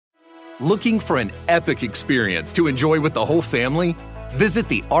Looking for an epic experience to enjoy with the whole family? Visit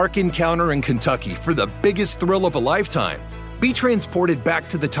the Ark Encounter in Kentucky for the biggest thrill of a lifetime. Be transported back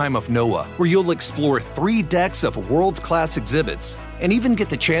to the time of Noah, where you'll explore 3 decks of world-class exhibits and even get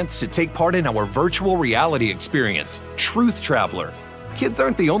the chance to take part in our virtual reality experience, Truth Traveler. Kids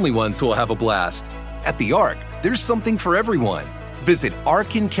aren't the only ones who will have a blast. At the Ark, there's something for everyone. Visit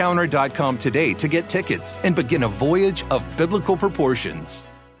ArkEncounter.com today to get tickets and begin a voyage of biblical proportions.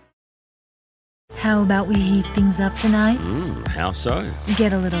 How about we heat things up tonight? How so?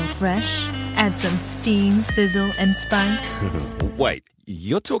 Get a little fresh, add some steam, sizzle, and spice. Wait,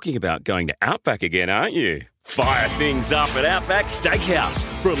 you're talking about going to Outback again, aren't you? Fire things up at Outback Steakhouse.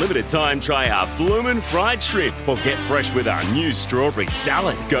 For a limited time, try our bloomin' fried shrimp or get fresh with our new strawberry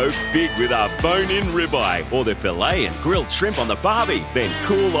salad. Go big with our bone-in ribeye or the filet and grilled shrimp on the barbie. Then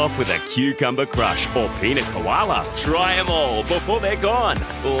cool off with a cucumber crush or peanut koala. Try them all before they're gone.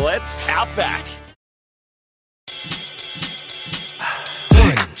 Let's Outback.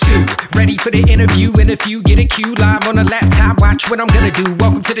 1, 2, ready for the interview. In a few, get a cue. Live on the laptop, watch what I'm gonna do.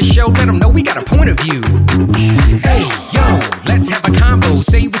 Welcome to the show, let them know we got a point of view. Hey, yo, let's have a combo.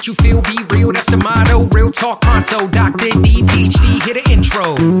 Say what you feel, be real, that's the motto. Real talk pronto, Dr. D, PhD, hit an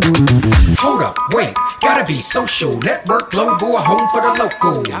intro. Hold up, wait, gotta be social. Network global, a home for the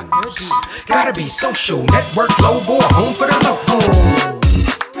local. Gotta be social. Network global, a home for the local.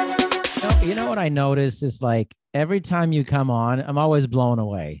 You know what I noticed is like every time you come on, I'm always blown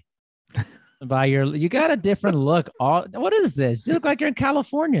away by you got a different look. What is this? You look like you're in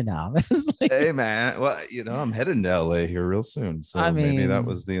California now. Like, hey man, well, I'm heading to LA here real soon, so maybe that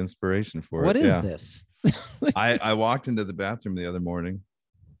was the inspiration for it. What is this? I walked into the bathroom the other morning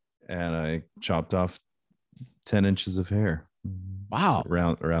and I chopped off 10 inches of hair. Wow.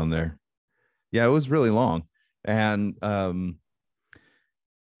 Around there. Yeah, it was really long. And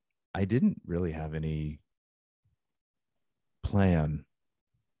I didn't really have any plan.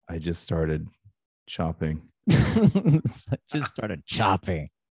 I just started chopping. Just started chopping.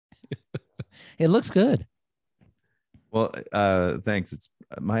 It looks good. Well, thanks.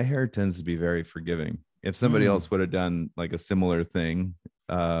 My hair tends to be very forgiving. If somebody else would have done like a similar thing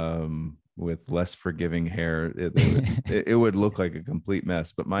with less forgiving hair, it would look like a complete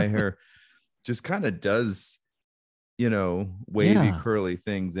mess. But my hair just kind of does, wavy, curly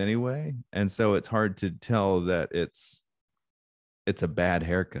things anyway. And so it's hard to tell that it's a bad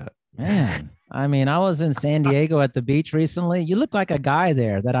haircut. Man, I mean, I was in San Diego at the beach recently. You look like a guy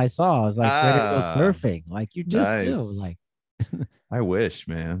there that I saw. I was like, ready to go surfing. Like you just do. Like, I wish,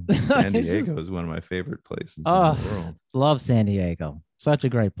 man. San Diego is one of my favorite places in the world. Love San Diego. Such a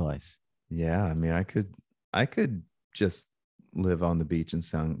great place. Yeah, I mean, I could just live on the beach in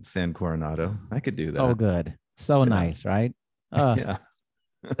San Coronado. I could do that. Oh, good. So nice, right? Yeah.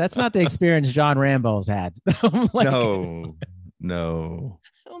 That's not the experience John Rambo's had. Like, no.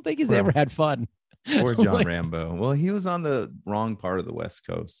 I don't think he's ever had fun. Poor John Rambo. Well, he was on the wrong part of the West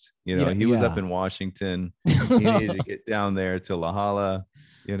Coast. He was up in Washington. He needed to get down there to La Jolla,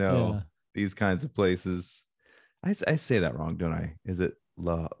 these kinds of places. I say that wrong, don't I? Is it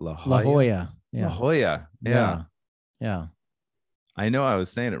La Jolla? La Jolla. Yeah. La Jolla. Yeah. I know I was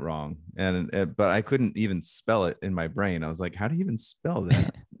saying it wrong, but I couldn't even spell it in my brain. I was like, how do you even spell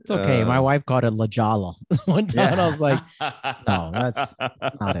that? It's okay. My wife called it La Jolla one time. Yeah. And I was like, no, that's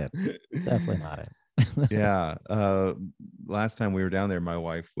not it. Definitely not it. Yeah. Last time we were down there, my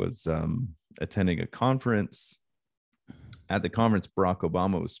wife was attending a conference. At the conference, Barack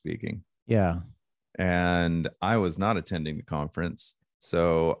Obama was speaking. Yeah. And I was not attending the conference.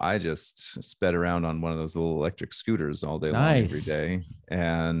 So I just sped around on one of those little electric scooters all day long every day.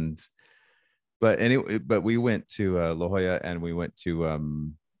 But we went to La Jolla and we went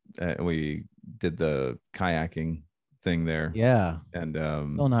to we did the kayaking thing there. Yeah. And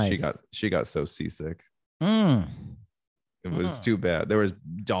nice. she got so seasick. It was too bad. There was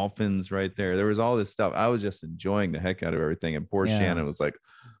dolphins right there. There was all this stuff. I was just enjoying the heck out of everything. And poor Shannon was like,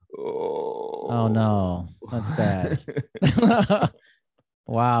 oh no, that's bad.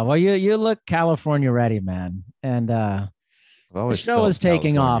 Wow. Well, you look California ready, man. And the show is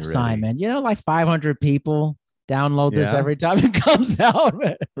taking off, ready. Simon. Like 500 people download this every time it comes out,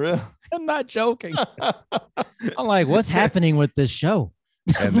 man. Really? I'm not joking. I'm like, what's happening with this show?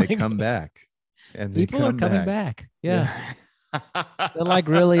 And they come back. And people are coming back. Yeah. They're like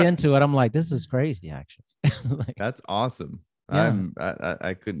really into it. I'm like, this is crazy, actually. Like, that's awesome. Yeah.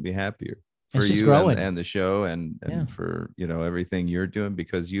 I couldn't be happier for it's you and the show and for everything you're doing,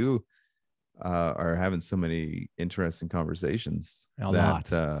 because you are having so many interesting conversations. A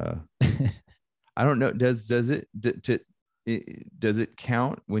lot. I don't know. Does it does it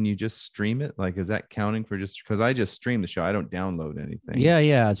count when you just stream it? Like, is that counting for just because I just stream the show? I don't download anything.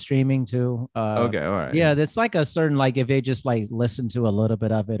 Yeah, streaming too. Okay, all right. Yeah, that's like a certain, like if they just like listen to a little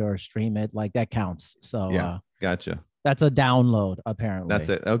bit of it or stream it, like that counts. So yeah, gotcha. That's a download apparently. That's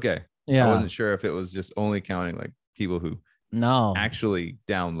it. Okay. Yeah, I wasn't sure if it was just only counting like people who actually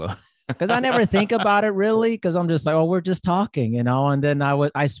download. Because I never think about it really, because I'm just like, oh, we're just talking, and then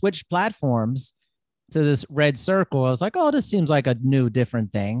I switched platforms to this red circle. I was like, oh, this seems like a new,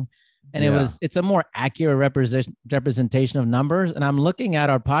 different thing. And it's a more accurate representation of numbers. And I'm looking at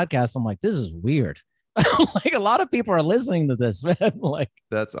our podcast. I'm like, this is weird. Like a lot of people are listening to this, man. Like,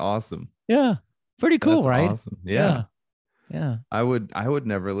 that's awesome. Yeah. Pretty cool, that's right? Awesome. Yeah. I would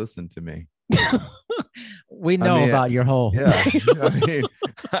never listen to me. We know about your whole. Yeah.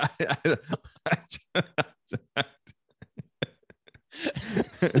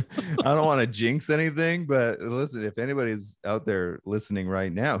 I don't want to jinx anything, but listen, if anybody's out there listening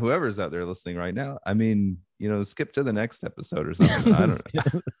right now, whoever's out there listening right now, I mean, skip to the next episode or something. I don't know.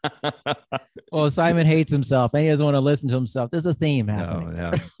 Well, Simon hates himself and he doesn't want to listen to himself. There's a theme happening.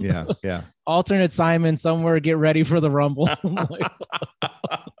 Oh, yeah. Alternate Simon somewhere, get ready for the Rumble.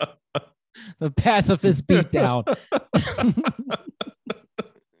 The pacifist beatdown.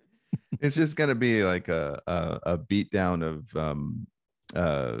 It's just gonna be like a beatdown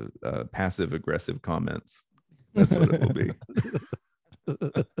of passive aggressive comments. That's what it will be.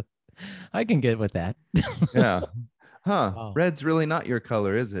 I can get with that. Yeah. Huh. Oh. Red's really not your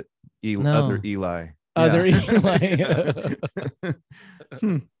color, is it? No. Other Eli. Other Eli.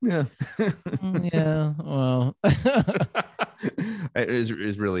 Yeah. Yeah. Well,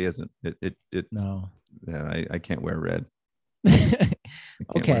 it really isn't. It. No. Yeah. I can't wear red.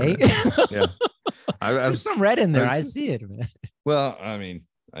 Okay. Yeah. There's some red in there. I see it, man. Well, I mean,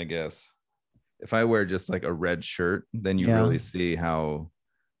 I guess if I wear just like a red shirt, then you really see how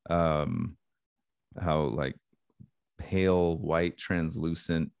like pale white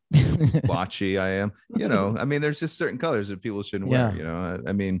translucent blotchy I am. I mean, there's just certain colors that people shouldn't wear.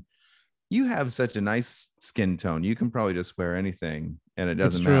 I mean, you have such a nice skin tone. You can probably just wear anything and it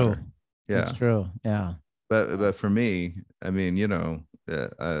doesn't matter. Yeah, it's true. Yeah. But for me, I mean,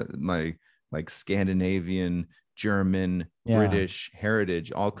 my like Scandinavian, German, British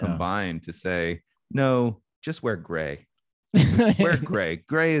heritage all combined to say, no, just wear gray. Wear gray.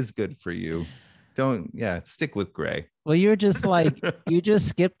 Gray is good for you. Stick with gray. Well, you're just like, you just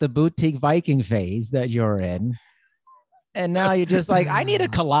skipped the boutique Viking phase that you're in. And now you're just like, I need a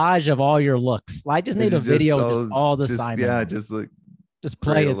collage of all your looks. I just need a video of just all the Simon. Yeah, just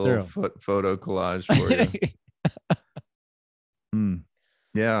play it through. Photo collage for you.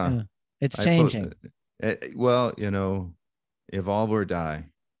 Yeah. It's changing. Well, evolve or die.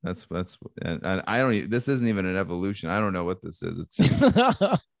 That's and I don't. This isn't even an evolution. I don't know what this is. It's just,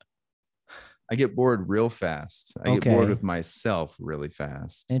 I get bored real fast. I get bored with myself really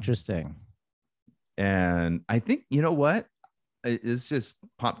fast. Interesting. And I think, what? It's just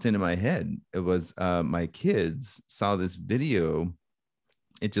popped into my head. It was my kids saw this video.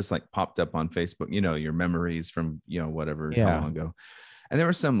 It just like popped up on Facebook, your memories from, whatever, how long ago. And there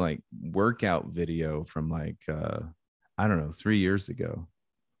was some like workout video from like, I don't know, 3 years ago.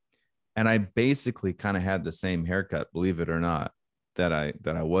 And I basically kind of had the same haircut, believe it or not, that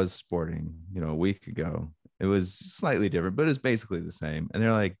I was sporting, a week ago. It was slightly different, but it's basically the same. And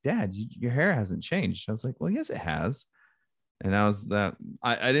they're like, Dad, your hair hasn't changed. I was like, well, yes, it has. And I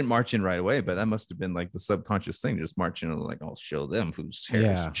didn't march in right away, but that must have been like the subconscious thing, just marching in, like, I'll show them whose hair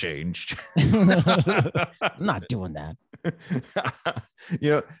has changed. I'm not doing that.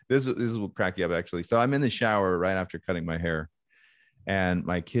 This will crack you up, actually. So I'm in the shower right after cutting my hair, and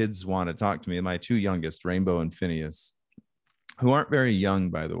my kids want to talk to me. My two youngest, Rainbow and Phineas, who aren't very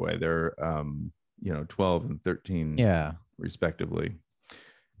young, by the way. They're 12 and 13 respectively.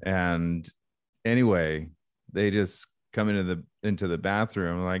 And anyway, they just come into the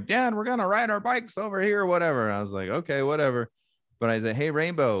bathroom like, Dad, we're gonna ride our bikes over here or whatever. And I was like, okay, whatever. But I said, hey,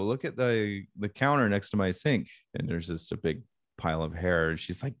 Rainbow, look at the counter next to my sink, and there's just a big pile of hair. And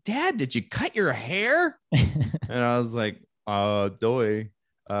she's like, Dad, did you cut your hair? And I was like, doy.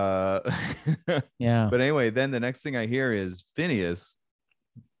 Yeah. But anyway, then the next thing I hear is Phineas.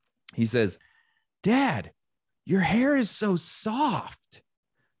 He says, Dad, your hair is so soft.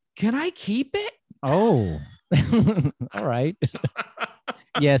 Can I keep it? Oh, all right.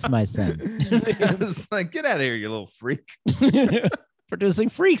 Yes, my son. I was like, get out of here, you little freak. Producing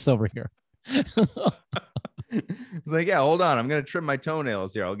freaks over here. It's like, yeah, hold on. I'm going to trim my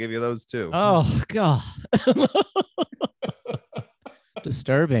toenails here. I'll give you those too. Oh, God.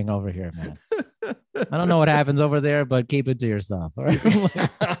 Disturbing over here, man. I don't know what happens over there, but keep it to yourself. All right.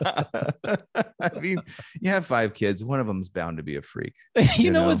 I mean, you have 5 kids. One of them's bound to be a freak.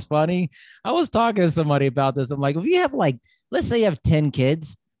 You know what's funny? I was talking to somebody about this. I'm like, if you have let's say you have 10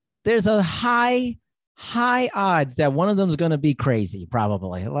 kids, there's a high odds that one of them is going to be crazy,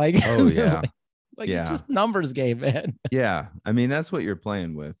 probably. Oh yeah. Yeah. Just numbers game, man. Yeah. I mean, that's what you're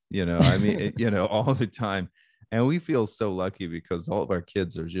playing with, I mean, all the time. And we feel so lucky because all of our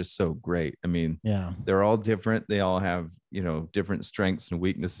kids are just so great. I mean, yeah, they're all different. They all have, different strengths and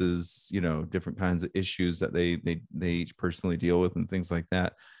weaknesses, different kinds of issues that they each personally deal with and things like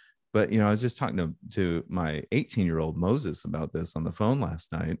that. But, I was just talking to my 18-year-old Moses about this on the phone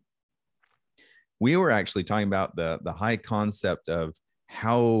last night. We were actually talking about the high concept of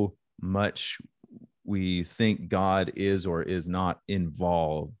how much we think God is or is not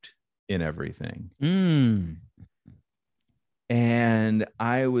involved in everything. And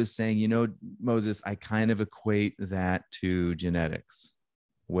I was saying, Moses, I kind of equate that to genetics,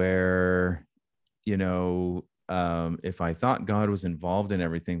 where, if I thought God was involved in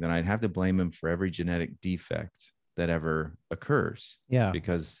everything, then I'd have to blame him for every genetic defect that ever occurs. Yeah,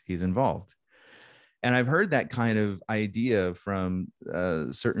 because he's involved. And I've heard that kind of idea from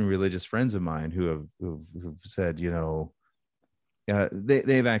certain religious friends of mine who've said,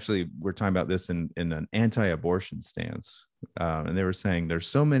 they've actually, we're talking about this in an anti-abortion stance. And they were saying there's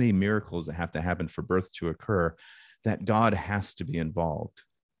so many miracles that have to happen for birth to occur that God has to be involved.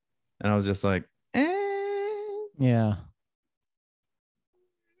 And I was just like, yeah.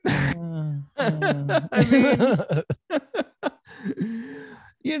 I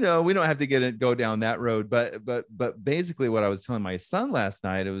mean, we don't have to go down that road, but basically what I was telling my son last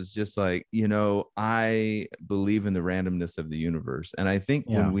night, it was just like, I believe in the randomness of the universe. And I think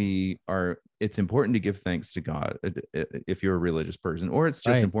when it's important to give thanks to God if you're a religious person, or it's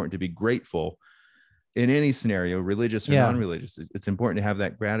just important to be grateful in any scenario, religious or non-religious. It's important to have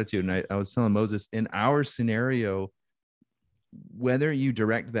that gratitude. And I was telling Moses, in our scenario, whether you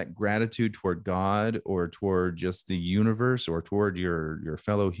direct that gratitude toward God or toward just the universe or toward your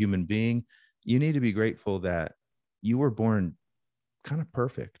fellow human being, you need to be grateful that you were born kind of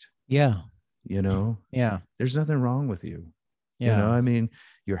perfect. Yeah. Yeah. There's nothing wrong with you. Yeah. I mean,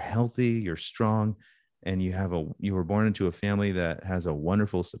 you're healthy, you're strong, and you were born into a family that has a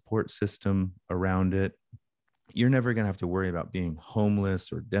wonderful support system around it. You're never going to have to worry about being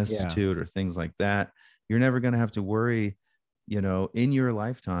homeless or destitute or things like that. You're never going to have to worry, in your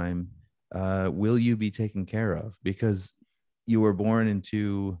lifetime, will you be taken care of? Because you were born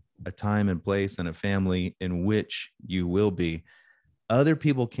into a time and place and a family in which you will be. Other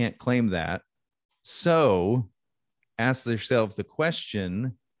people can't claim that. So ask yourself the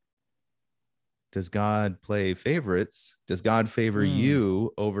question, does God play favorites? Does God favor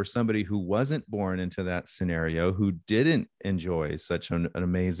you over somebody who wasn't born into that scenario, who didn't enjoy such an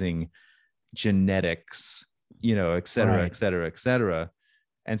amazing genetics, et cetera, et cetera, et cetera.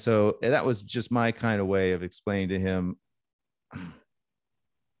 And so that was just my kind of way of explaining to him,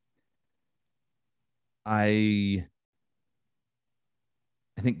 I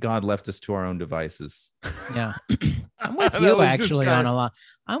think God left us to our own devices. Yeah. I'm with you actually on a lot.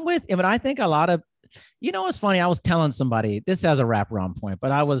 I'm with you, but I think a lot of, what's funny? I was telling somebody, this has a wraparound point,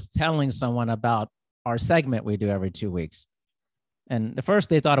 but I was telling someone about our segment we do every 2 weeks. And at first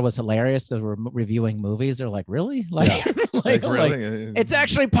they thought it was hilarious because we're reviewing movies. They're like, really? Really? It's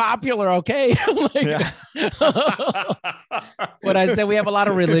actually popular. Okay. But I said, we have a lot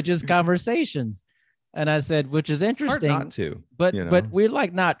of religious conversations. And I said, which is interesting, it's hard not to, but we're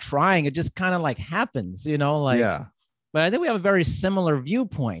not trying. It just kind of happens, but I think we have a very similar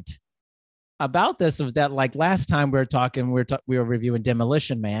viewpoint about this, of that. Last time we were talking, we were reviewing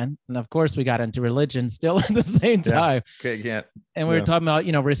Demolition Man. And of course we got into religion still at the same time. Okay, yeah. And we were talking about,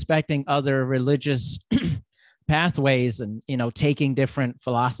 respecting other religious pathways and, taking different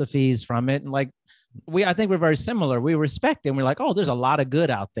philosophies from it. And I think we're very similar. We respect it. And we're like, oh, there's a lot of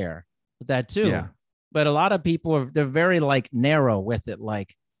good out there with that too. Yeah. But a lot of people they're very narrow with it.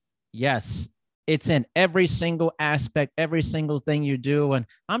 Yes, it's in every single aspect, every single thing you do. And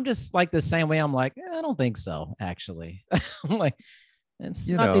I'm just the same way. I'm I don't think so, actually. I'm it's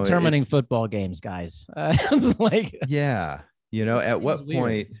not determining football games, guys. Yeah. At what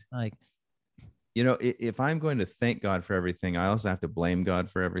point, if I'm going to thank God for everything, I also have to blame God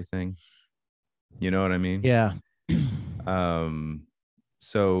for everything. You know what I mean? Yeah.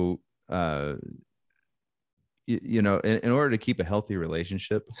 So, in order to keep a healthy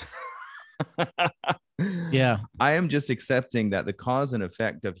relationship, I am just accepting that the cause and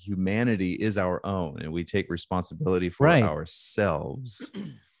effect of humanity is our own, and we take responsibility for ourselves.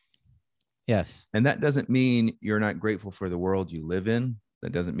 Yes. And that doesn't mean you're not grateful for the world you live in.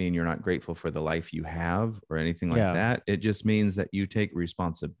 That doesn't mean you're not grateful for the life you have or anything like that. It just means that you take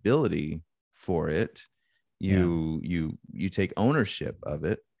responsibility for it. You take ownership of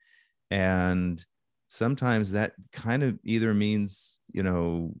it. And sometimes that kind of either means, I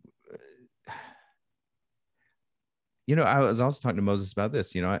was also talking to Moses about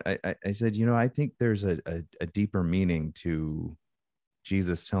this. I said, I think there's a deeper meaning to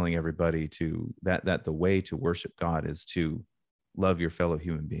Jesus telling everybody that the way to worship God is to love your fellow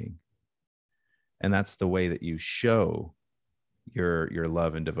human being. And that's the way that you show your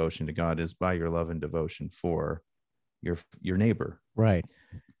love and devotion to God, is by your love and devotion for your neighbor. Right.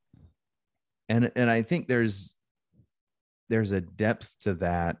 And I think there's a depth to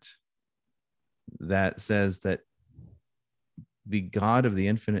that says that the God of the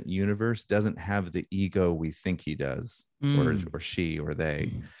infinite universe doesn't have the ego we think he does, or she or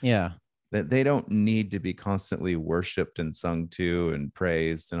they. Yeah. That they don't need to be constantly worshiped and sung to and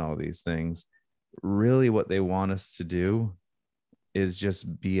praised and all these things. Really, what they want us to do is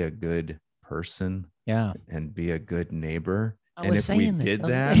just be a good person. Yeah. And be a good neighbor. And if we did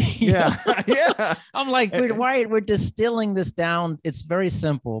that, yeah. I'm like, we're distilling this down. It's very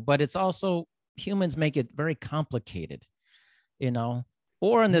simple, but it's also, humans make it very complicated,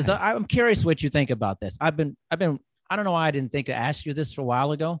 Or in this, I'm curious what you think about this. I don't know why I didn't think to ask you this for a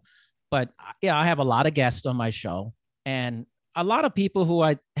while ago, but I have a lot of guests on my show, and a lot of people who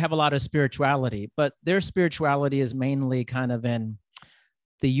I have a lot of spirituality, but their spirituality is mainly kind of in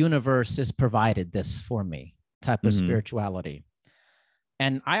the universe has provided this for me type of spirituality.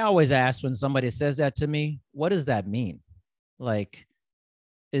 And I always ask when somebody says that to me, what does that mean? Like,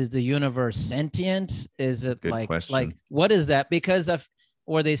 is the universe sentient? Is it like what is that?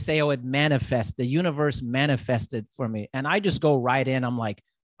 Or they say, oh, the universe manifested for me. And I just go right in. I'm like,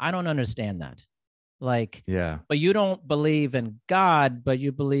 I don't understand that. Like, but you don't believe in God, but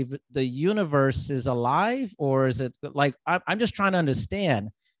you believe the universe is alive? Or is it like, I'm just trying to understand.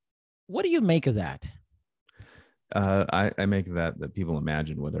 What do you make of that? I make that people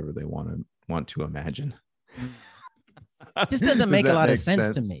imagine whatever they want to imagine. It just doesn't make a lot of sense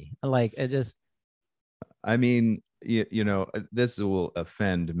to me. Like, it just, I mean, this will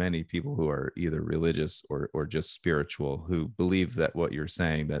offend many people who are either religious or just spiritual, who believe that what you're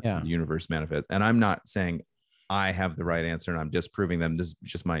saying, that the universe manifests. And I'm not saying I have the right answer, and I'm disproving them. This is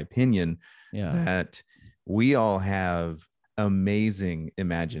just my opinion, that we all have amazing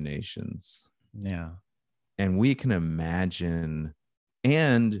imaginations. Yeah. And we can imagine,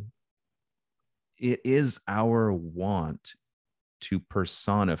 and it is our want to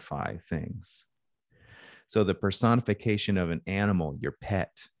personify things. So the personification of an animal, your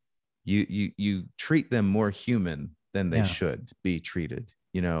pet, you treat them more human than they should be treated.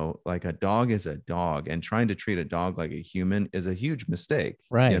 Like a dog is a dog, and trying to treat a dog like a human is a huge mistake.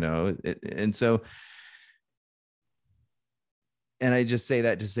 Right. And so, and I just say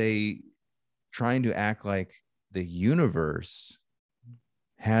that to say, trying to act like the universe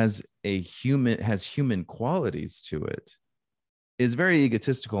has human qualities to it is very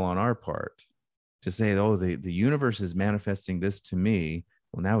egotistical on our part. To say, oh, the universe is manifesting this to me.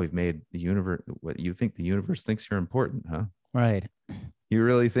 Well, now we've made the universe what you think the universe thinks you're important, huh? Right. You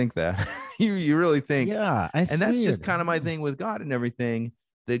really think that? you really think? Yeah. And that's just kind of my thing with God and everything.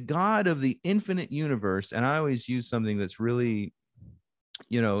 The God of the infinite universe. And I always use something that's really,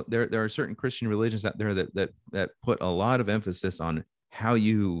 there are certain Christian religions out there that put a lot of emphasis on how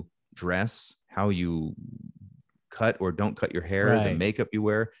you dress, how you cut or don't cut your hair, the makeup you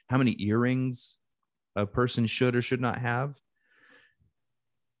wear, how many earrings a person should or should not have.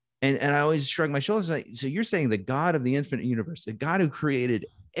 And I always shrug my shoulders like, so you're saying the God of the infinite universe, the God who created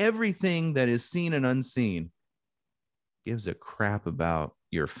everything that is seen and unseen, gives a crap about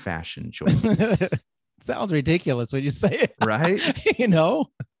your fashion choices. Sounds ridiculous when you say it, right?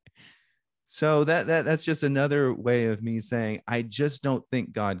 So that's just another way of me saying, I just don't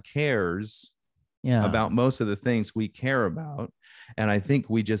think God cares about most of the things we care about. And I think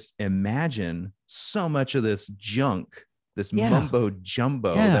we just imagine so much of this junk, this mumbo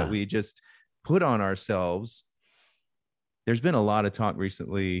jumbo that we just put on ourselves. There's been a lot of talk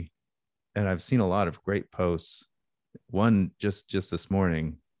recently, and I've seen a lot of great posts. One just this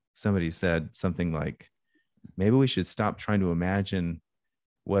morning, somebody said something like, maybe we should stop trying to imagine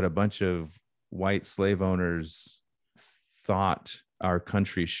what a bunch of white slave owners thought our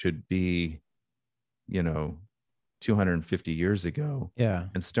country should be, 250 years ago,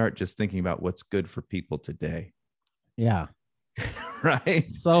 and start just thinking about what's good for people today. Yeah. Right?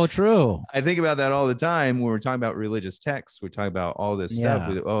 So true. I think about that all the time when we're talking about religious texts. We talk about all this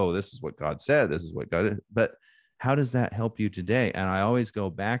stuff. Oh, this is what God said. This is what God is. But how does that help you today? And I always go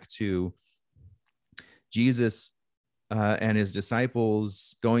back to Jesus and his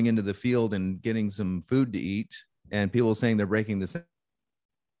disciples going into the field and getting some food to eat, and people saying they're breaking the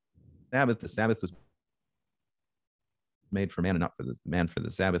Sabbath. The Sabbath was made for man and not for the man for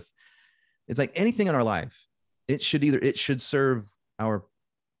the Sabbath. It's like anything in our life. It should serve our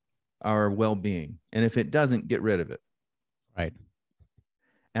well-being. And if it doesn't, get rid of it. Right.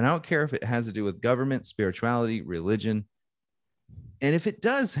 And I don't care if it has to do with government, spirituality, religion. And if it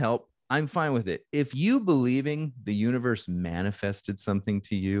does help, I'm fine with it. If you believing the universe manifested something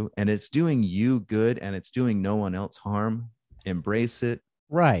to you and it's doing you good and it's doing no one else harm, embrace it.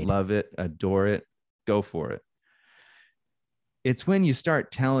 Right. Love it, adore it, go for it. It's when you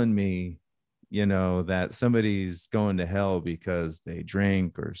start telling me, that somebody's going to hell because they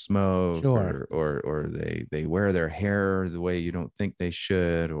drink or smoke, sure, or they wear their hair the way you don't think they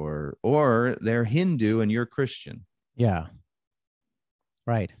should, or they're Hindu and you're Christian. Yeah.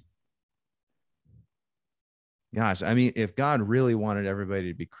 Right. Gosh, I mean, if God really wanted everybody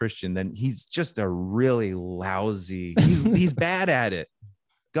to be Christian, then he's just a really lousy, he's bad at it.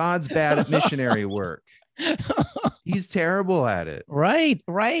 God's bad at missionary work. He's terrible at it. Right.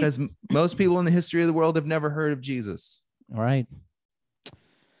 Because most people in the history of the world have never heard of Jesus. Right.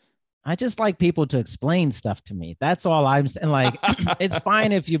 I just like people to explain stuff to me. That's all I'm saying. Like, it's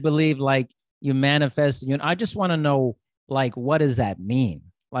fine if you believe like you manifest. I just want to know, like, what does that mean?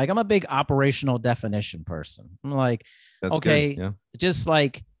 Like, I'm a big operational definition person. I'm like, that's okay, good. Yeah. Just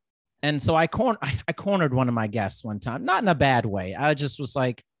like, and so I cornered one of my guests one time, not in a bad way. I just was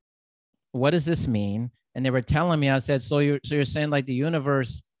like, what does this mean? And they were telling me, I said, so you're saying like the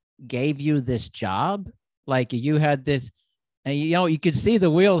universe gave you this job? Like you had this, and you could see the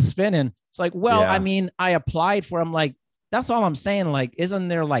wheels spinning. It's like, well, yeah. I mean, I applied for, I'm like, that's all I'm saying. Like, isn't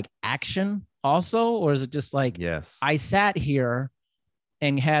there like action also? Or is it just like, yes, I sat here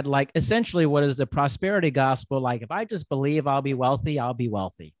and had like essentially what is the prosperity gospel? Like, if I just believe I'll be wealthy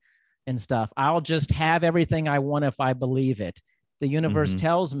and stuff. I'll just have everything I want if I believe it. The universe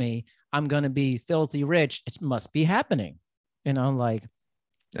tells me I'm going to be filthy rich. It must be happening, like.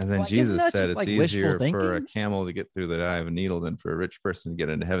 And then Jesus said it's like easier for a camel to get through the eye of a needle than for a rich person to get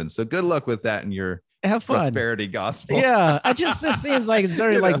into heaven. So good luck with that in your prosperity gospel. Yeah. It seems like it's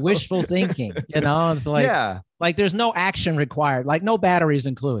very like wishful thinking, it's like, yeah, like there's no action required, like no batteries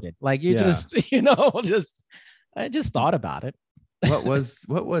included. Like you just, I just thought about it. What was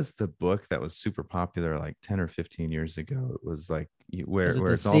the book that was super popular like 10 or 15 years ago? It was like where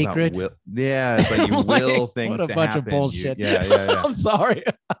it's all about will. Yeah, it's like you will things to happen. What a bunch of bullshit. Yeah. I'm sorry.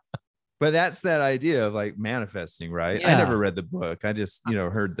 But that's that idea of like manifesting, right? Yeah. I never read the book. I just,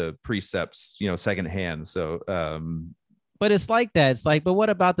 heard the precepts, secondhand. So but it's like that. It's like, but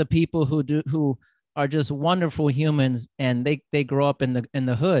what about the people who are just wonderful humans and they grow up in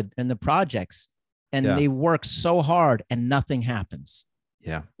the hood and the projects? And they work so hard and nothing happens.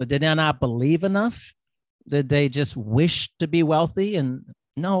 Yeah. But did they not believe enough? Did they just wish to be wealthy? And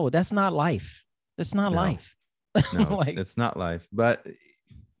no, that's not life. That's not life. No, it's not life. But,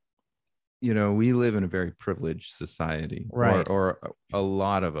 we live in a very privileged society. Right. Or a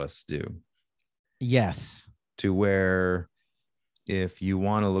lot of us do. Yes. To where if you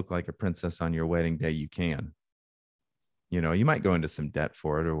want to look like a princess on your wedding day, you can. You might go into some debt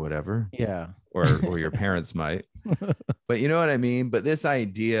for it or whatever. Yeah. Or your parents might. But you know what I mean? But this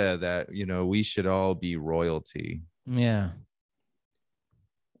idea that, we should all be royalty. Yeah.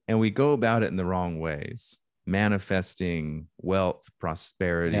 And we go about it in the wrong ways, manifesting wealth,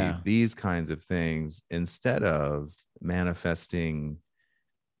 prosperity, these kinds of things, instead of manifesting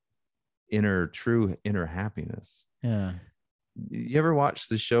true inner happiness. Yeah. You ever watch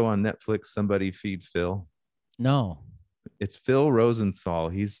the show on Netflix, Somebody Feed Phil? No. It's Phil Rosenthal.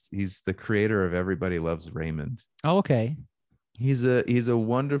 He's the creator of Everybody Loves Raymond. Oh, okay. He's a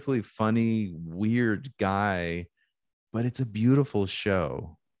wonderfully funny, weird guy, but it's a beautiful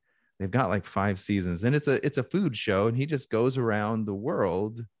show. They've got like 5 seasons, and it's a food show, and he just goes around the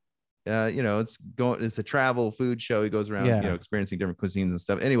world. It's a travel food show. He goes around, experiencing different cuisines and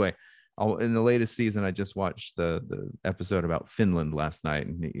stuff. Anyway, in the latest season, I just watched the episode about Finland last night,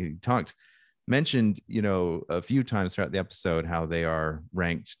 and he mentioned, a few times throughout the episode how they are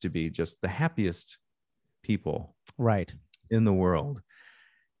ranked to be just the happiest people in the world.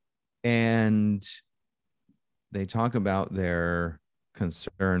 And they talk about their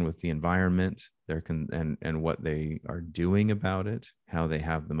concern with the environment, and what they are doing about it, how they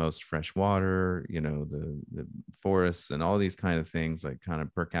have the most fresh water, the forests and all these kind of things, like kind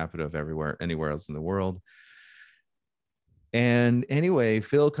of per capita of anywhere else in the world. And anyway,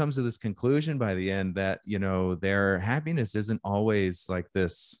 Phil comes to this conclusion by the end that, their happiness isn't always like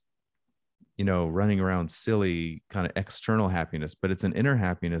this, running around silly kind of external happiness, but it's an inner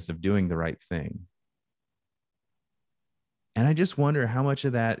happiness of doing the right thing. And I just wonder how much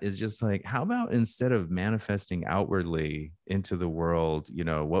of that is just like, how about instead of manifesting outwardly into the world,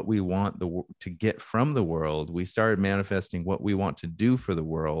 what we want to get from the world, we started manifesting what we want to do for the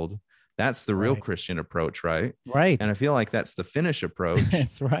world. That's the real Christian approach, right? Right. And I feel like that's the Finnish approach.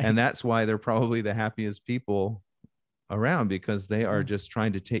 That's right. And that's why they're probably the happiest people around, because they are just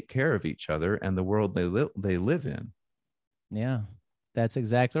trying to take care of each other and the world they live in. Yeah, that's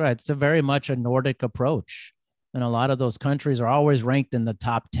exactly right. It's very much a Nordic approach. And a lot of those countries are always ranked in the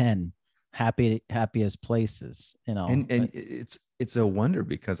top 10 happiest places, And it's a wonder,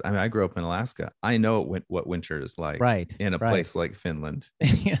 because I grew up in Alaska. I know what winter is like, in a place like Finland.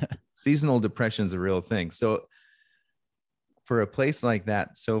 Yeah. Seasonal depression is a real thing. So for a place like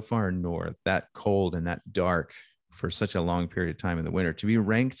that, so far north, that cold and that dark for such a long period of time in the winter, to be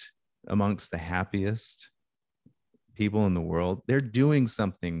ranked amongst the happiest people in the world, they're doing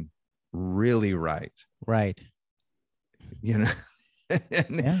something really right. Right. And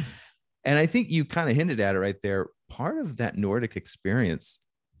I think you kind of hinted at it right there. Part of that Nordic experience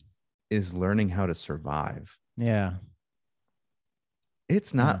is learning how to survive. Yeah.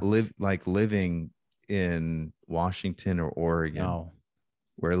 It's not living in Washington or Oregon,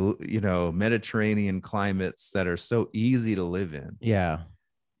 where, Mediterranean climates that are so easy to live in. Yeah.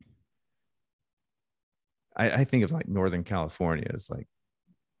 I think of like Northern California as like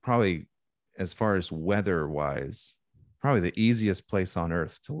probably, as far as weather wise, probably the easiest place on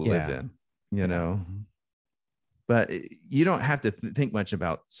earth to live in, but you don't have to think much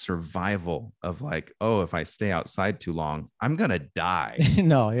about survival of like, oh, if I stay outside too long, I'm going to die.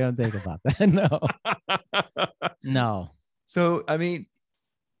 No, you don't think about that. No. So, I mean,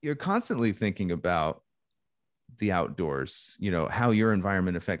 you're constantly thinking about the outdoors, how your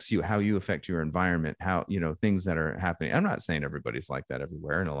environment affects you, how you affect your environment, how, things that are happening. I'm not saying everybody's like that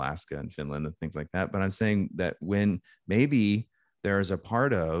everywhere in Alaska and Finland and things like that, but I'm saying that when maybe there is a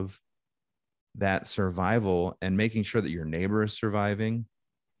part of that survival and making sure that your neighbor is surviving,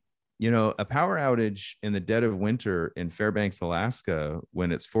 a power outage in the dead of winter in Fairbanks, Alaska,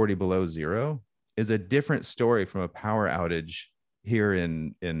 when it's 40 below zero, is a different story from a power outage here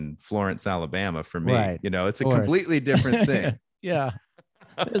in Florence, Alabama, for me. Right. It's a completely different thing. Yeah.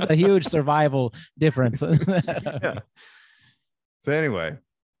 There's a huge survival difference. Yeah. So anyway,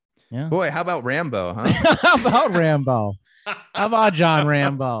 boy, how about Rambo, huh? How about Rambo? How about John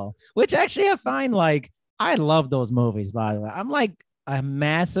Rambo? Which actually I find, like, I love those movies, by the way. I'm like a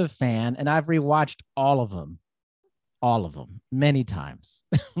massive fan, and I've rewatched all of them many times.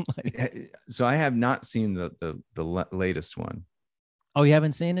 So I have not seen the latest one. Oh, you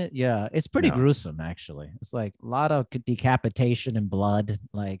haven't seen it? Yeah, it's pretty gruesome, actually. It's like a lot of decapitation and blood.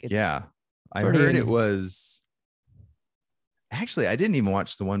 Like, it's I heard it was. Actually, I didn't even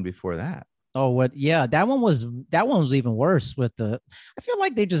watch the one before that. Oh, what? Yeah, that one was even worse. I feel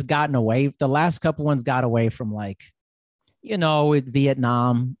like they just gotten away. The last couple ones got away from, like, with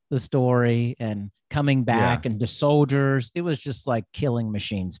Vietnam, the story, and coming back and the soldiers. It was just like killing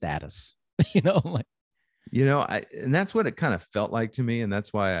machine status. Like. And that's what it kind of felt like to me. And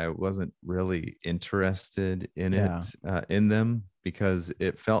that's why I wasn't really interested in it, in them, because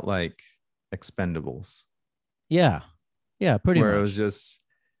it felt like Expendables. Yeah. Yeah. Pretty much. Where it was just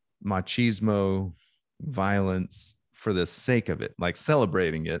machismo, violence for the sake of it, like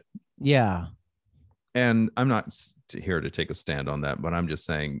celebrating it. Yeah. And I'm not here to take a stand on that, but I'm just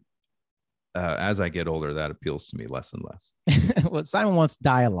saying, as I get older, that appeals to me less and less. Well, Simon wants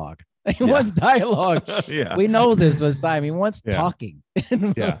dialogue. He wants dialogue. Yeah. We know this with Simon. He wants talking.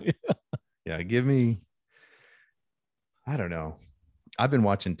 Yeah. Give me, I don't know. I've been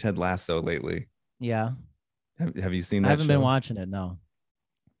watching Ted Lasso lately. Yeah. Have you seen that? I haven't been watching it. No.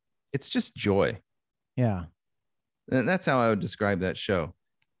 It's just joy. Yeah. And that's how I would describe that show.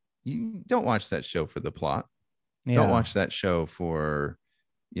 You don't watch that show for the plot. Yeah. Don't watch that show for,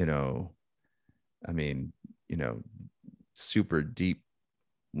 super deep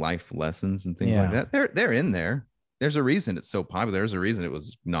life lessons and things like that. They're in there. There's a reason it's so popular. There's a reason it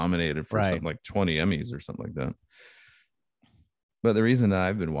was nominated for something like 20 Emmys or something like that. But the reason that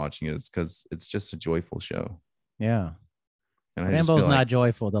I've been watching it is because it's just a joyful show. Yeah. And Rambo's not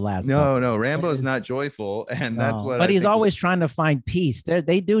joyful. The last no, Rambo's not joyful, and that's what. But he's always trying to find peace.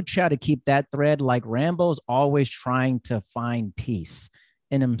 They do try to keep that thread. Like Rambo's always trying to find peace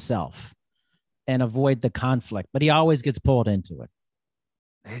in himself and avoid the conflict, but he always gets pulled into it.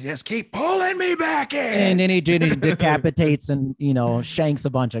 They just keep pulling me back in, and then he decapitates and shanks a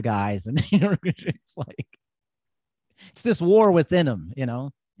bunch of guys, and it's like it's this war within him.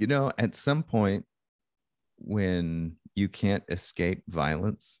 At some point when you can't escape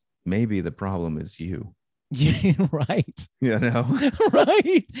violence, maybe the problem is you. Right.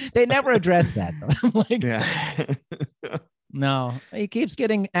 Right. They never address that though. I'm like, yeah. No, he keeps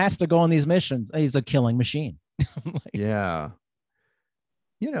getting asked to go on these missions. He's a killing machine. Yeah.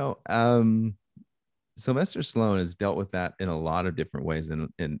 Sylvester Stallone has dealt with that in a lot of different ways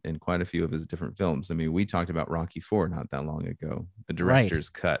in quite a few of his different films. I mean, we talked about Rocky IV not that long ago, the director's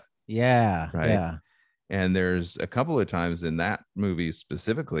cut. Yeah. Right. Yeah. And there's a couple of times in that movie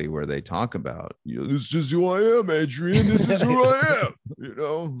specifically where they talk about, this is who I am, Adrian. This is who I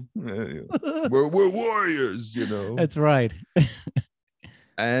am. We're warriors, That's right.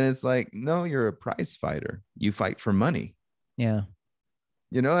 And it's like, no, you're a prize fighter. You fight for money. Yeah.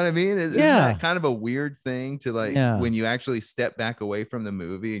 You know what I mean? Isn't that kind of a weird thing to when you actually step back away from the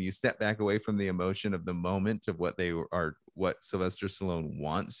movie and you step back away from the emotion of the moment of what what Sylvester Stallone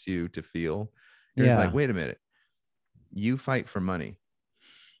wants you to feel? It's like, wait a minute, you fight for money.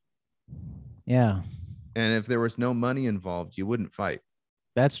 Yeah. And if there was no money involved, you wouldn't fight.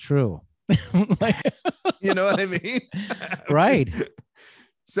 That's true. You know what I mean? Right.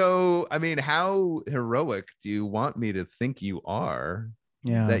 So, I mean, how heroic do you want me to think you are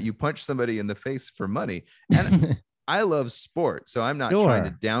that you punch somebody in the face for money? And I love sport, so I'm not trying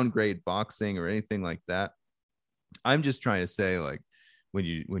to downgrade boxing or anything like that. I'm just trying to say, like, when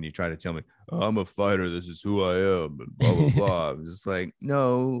you try to tell me, oh, I'm a fighter, this is who I am, and blah, blah, blah. I'm just like,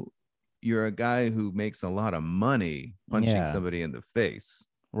 no, you're a guy who makes a lot of money punching somebody in the face.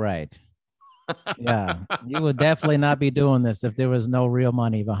 Right. Yeah. You would definitely not be doing this if there was no real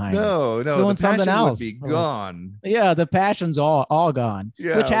money behind it. No, doing something else would be gone. Yeah, the passion's all gone.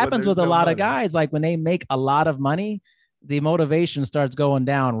 Yeah, which happens with a lot of guys. Like when they make a lot of money, the motivation starts going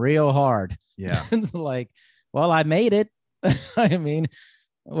down real hard. Yeah. It's like, well, I made it. I mean,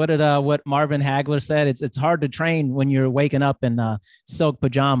 what Marvin Hagler said, it's hard to train when you're waking up in silk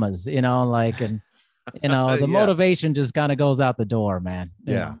pajamas, the motivation just kind of goes out the door, man.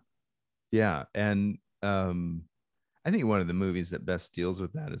 Yeah. And I think one of the movies that best deals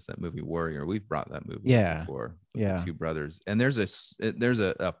with that is that movie Warrior. We've brought that movie up before. The two brothers, and there's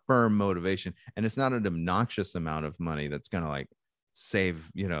a firm motivation, and it's not an obnoxious amount of money that's gonna like save,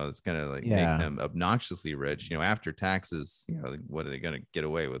 it's gonna like make them obnoxiously rich, after taxes. What are they gonna get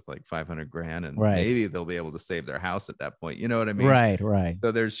away with, like $500,000, and maybe they'll be able to save their house at that point, you know what I mean? Right.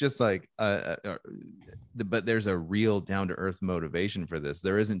 So there's just like but there's a real down-to-earth motivation for this.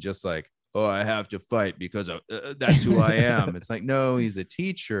 There isn't just like, oh, I have to fight because of, that's who I am. It's like, no, he's a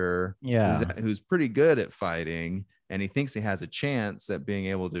teacher who's pretty good at fighting, and he thinks he has a chance at being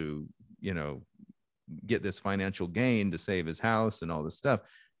able to get this financial gain to save his house and all this stuff.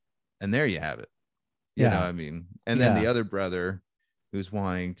 And there you have it. You know what I mean? And then the other brother who's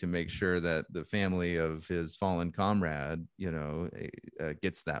wanting to make sure that the family of his fallen comrade,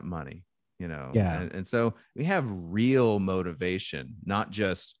 gets that money, And so we have real motivation, not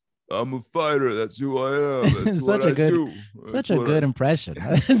just, I'm a fighter, that's who I am. That's what I do. Such a good impression.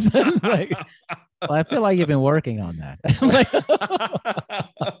 Like, well, I feel like you've been working on that.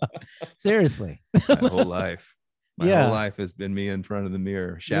 Seriously. My whole life. My whole life has been me in front of the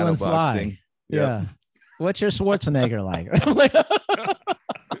mirror, shadow boxing. Yeah. What's your Schwarzenegger like?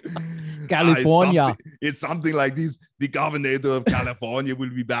 California. It's something like this. The governor of California will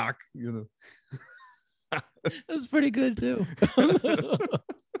be back. That's pretty good too.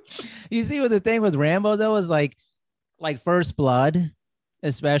 You see what the thing with Rambo though is like First Blood,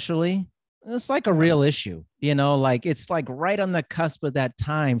 especially. It's like a real issue, like it's like right on the cusp of that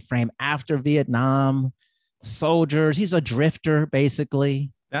time frame after Vietnam, soldiers. He's a drifter,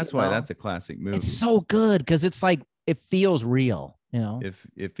 basically. That's why that's a classic movie. It's so good because it's like it feels real, If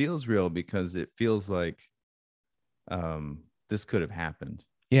it feels real because it feels like this could have happened.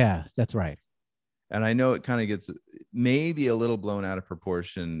 Yeah, that's right. And I know it kind of gets maybe a little blown out of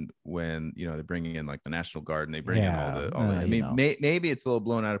proportion when, they're bringing in like the National Guard and they bring in all the, I mean, maybe it's a little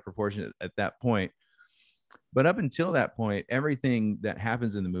blown out of proportion at that point. But up until that point, everything that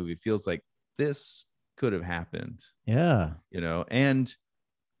happens in the movie feels like this could have happened. Yeah. And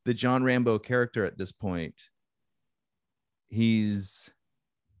the John Rambo character at this point, he's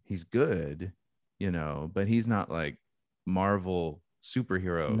good, but he's not like Marvel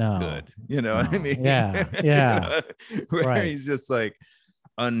superhero good. What I mean? Yeah. Where he's just like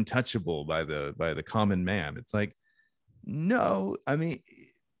untouchable by the common man. It's like, no, I mean,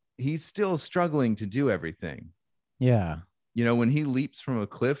 he's still struggling to do everything. Yeah. When he leaps from a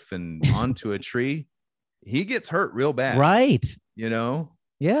cliff and onto a tree, he gets hurt real bad. Right.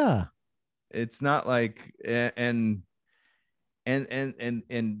 Yeah. It's not like, and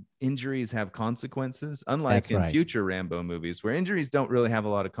injuries have consequences, unlike in future Rambo movies where injuries don't really have a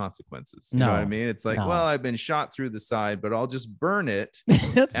lot of consequences. You know what I mean? It's like, well, I've been shot through the side, but I'll just burn it.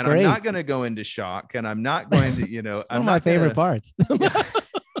 That's and great. I'm not going to go into shock, and I'm not going to, I'm my favorite parts.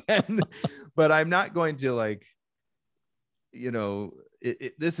 But I'm not going to like,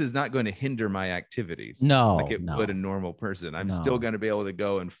 this is not going to hinder my activities. Like it would a normal person. I'm still going to be able to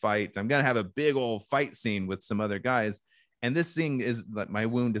go and fight. I'm going to have a big old fight scene with some other guys. And this thing is like, my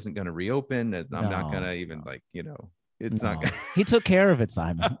wound isn't going to reopen. And I'm not going to even it's not gonna... He took care of it,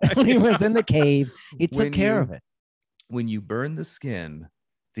 Simon. When he was in the cave, he took care of it. When you burn the skin,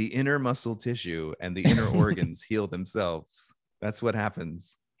 the inner muscle tissue and the inner organs heal themselves. That's what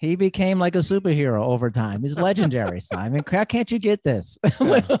happens. He became like a superhero over time. He's legendary, Simon. How can't you get this?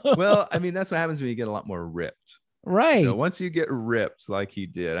 Well, I mean, that's what happens when you get a lot more ripped. Right. Once you get ripped like he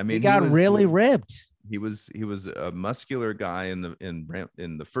did. I mean, he got really ripped. He was a muscular guy in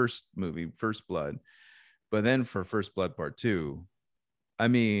the first movie, First Blood. But then for First Blood Part 2, I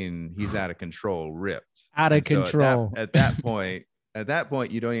mean, he's out of control, ripped. Out of control. At that point,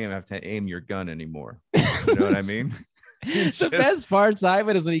 you don't even have to aim your gun anymore. You know what I mean? The best part,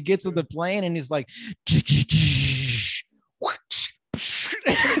 Simon, is when he gets on the plane and he's like, he's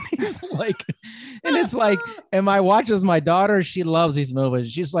like, and it's like, and my watches, my daughter, she loves these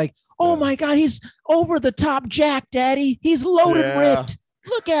movies. She's like, oh my God, he's over the top Jack, Daddy. He's loaded, ripped.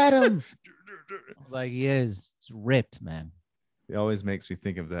 Look at him. I was like, he is. He's ripped, man. It always makes me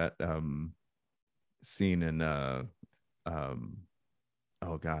think of that scene in oh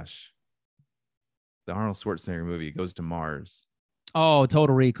gosh, the Arnold Schwarzenegger movie. He goes to Mars. Oh,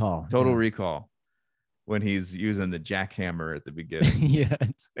 Total Recall. Total Recall. When he's using the jackhammer at the beginning. Yeah.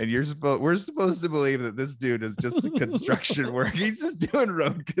 And we're supposed to believe that this dude is just a construction work. He's just doing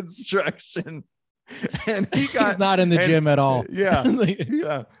road construction. And he's not in the gym at all. Yeah.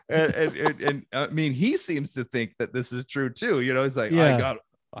 Yeah. And I mean, he seems to think that this is true too. He's like,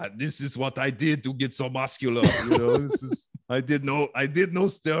 this is what I did to get so muscular. I did no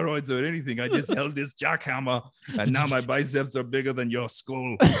steroids or anything. I just held this jackhammer, and now my biceps are bigger than your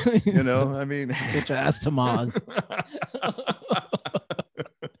skull. I mean, get your ass to Mars.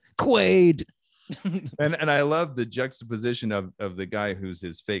 Quaid. And I love the juxtaposition of the guy who's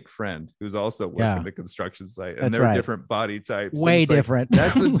his fake friend, who's also working the construction site, and they're different body types. Way different.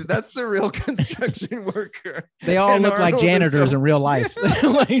 Like, that's the real construction worker. They all look like janitors in real life.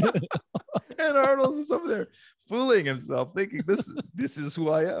 And Arnold's is over there fooling himself, thinking this is who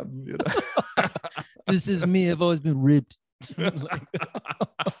I am. This is me. I've always been ripped.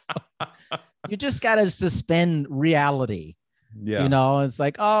 You just gotta suspend reality. Yeah. It's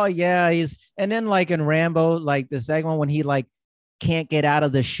like, oh yeah, and then like in Rambo, like the second one when he like can't get out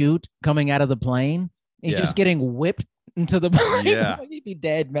of the chute coming out of the plane, he's just getting whipped into the plane. Yeah. He'd be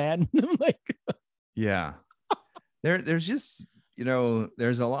dead, man. Yeah. There's just,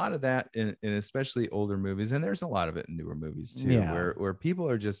 there's a lot of that in especially older movies, and there's a lot of it in newer movies too, where people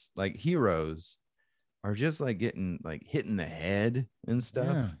are just like, heroes are just like getting like hit in the head and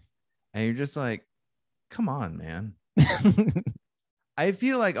stuff. And you're just like, come on, man. I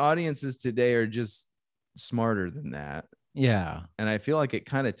feel like audiences today are just smarter than that. Yeah. And I feel like it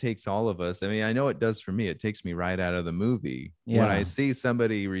kind of takes all of us. I mean, I know it does for me. It takes me right out of the movie when I see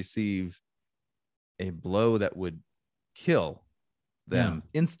somebody receive a blow that would kill them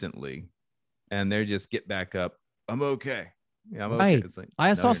instantly, and they just get back up. I'm okay. Yeah, I'm okay. It's like,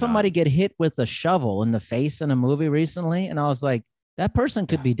 I saw somebody get hit with a shovel in the face in a movie recently, and I was like, that person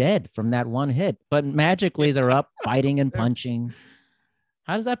could be dead from that one hit, but magically they're up fighting and punching.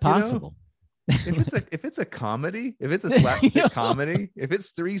 How is that possible? If it's a comedy, if it's a slapstick comedy, if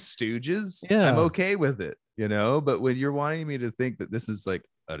it's Three Stooges, I'm okay with it, But when you're wanting me to think that this is like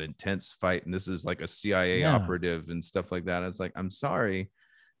an intense fight and this is like a CIA operative and stuff like that, it's like, I'm sorry,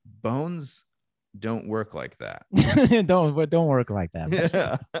 bones don't work like that. don't work like that.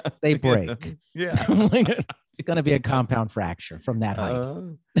 Yeah. They break. Yeah. It's gonna be a compound fracture from that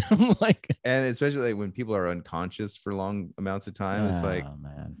height. And especially like when people are unconscious for long amounts of time, it's like,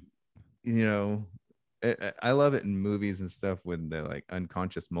 man. I love it in movies and stuff when they're like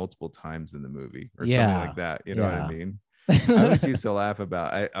unconscious multiple times in the movie or something like that. You know what I mean? I always used to laugh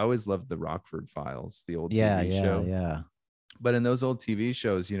about. I always loved the Rockford Files, the old TV show. Yeah. But in those old TV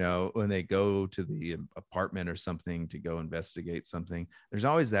shows, you know, when they go to the apartment or something to go investigate something, there's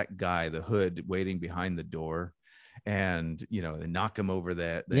always that guy, the hood, waiting behind the door, and you know, they knock him over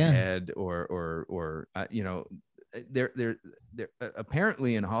the head, or you know, there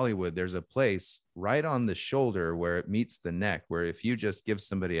apparently in Hollywood, there's a place right on the shoulder where it meets the neck, where if you just give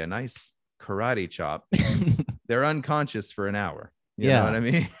somebody a nice karate chop, they're unconscious for an hour. You know what I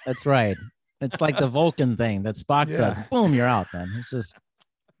mean? That's right. It's like the Vulcan thing that Spock does. Boom, you're out, man. It's just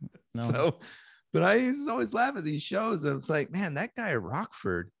so. But I used to always laugh at these shows. I was like, man, that guy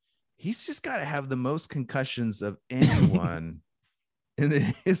Rockford, he's just got to have the most concussions of anyone in the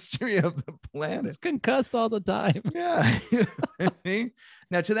history of the planet. He's concussed all the time. Yeah.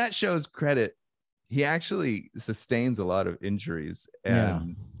 Now, to that show's credit, he actually sustains a lot of injuries,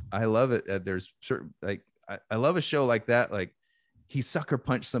 and I love it. There's certain, like, I love a show like that. Like, he sucker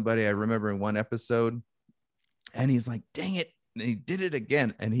punched somebody, I remember, in one episode, and he's like, dang it. And he did it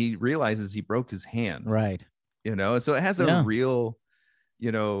again. And he realizes he broke his hand. Right. You know, so it has a real,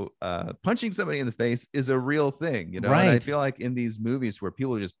 you know, punching somebody in the face is a real thing, you know. Right. And I feel like in these movies where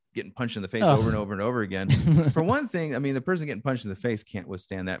people are just getting punched in the face over and over and over again, for one thing, I mean, the person getting punched in the face can't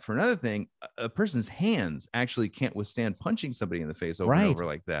withstand that. For another thing, a person's hands actually can't withstand punching somebody in the face over and over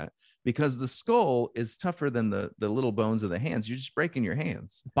like that, because the skull is tougher than the little bones of the hands. You're just breaking your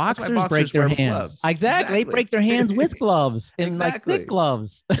hands. Boxers break their hands. Gloves. Exactly. They break their hands with gloves, and like thick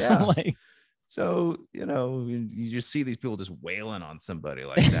gloves. Yeah. Like, so, you know, you just see these people just wailing on somebody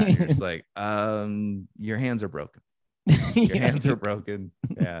like that. You're just like, your hands are broken. Your hands are broken.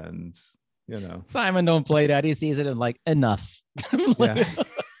 And, you know, Simon don't play that. He sees it and like, enough.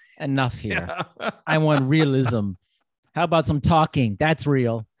 Enough here. Yeah. I want realism. How about some talking? That's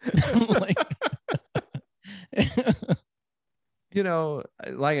real. Like, you know,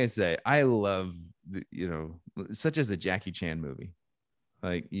 like I say, I love, you know, such as a Jackie Chan movie.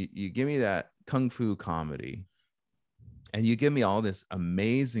 Like, you give me that kung fu comedy, and you give me all this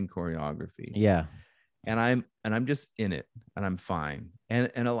amazing choreography. Yeah. And I'm just in it, and I'm fine. And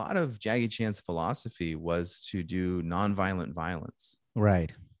a lot of Jackie Chan's philosophy was to do nonviolent violence.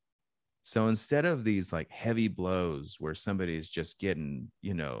 Right. So instead of these like heavy blows where somebody's just getting,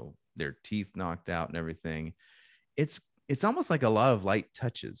 you know, their teeth knocked out and everything, it's almost like a lot of light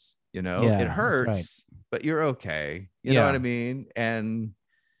touches, you know. It hurts, but you're okay. You know what I mean? And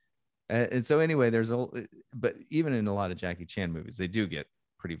so anyway, but even in a lot of Jackie Chan movies, they do get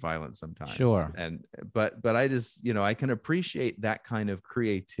pretty violent sometimes. Sure. And but I just, you know, I can appreciate that kind of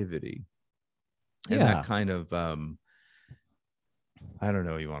creativity and that kind of I don't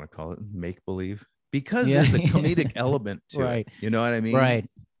know what you want to call it, make believe, because there's a comedic element to it. You know what I mean? Right.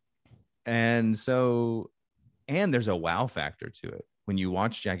 And so, and there's a wow factor to it. When you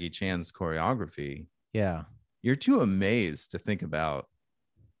watch Jackie Chan's choreography, you're too amazed to think about,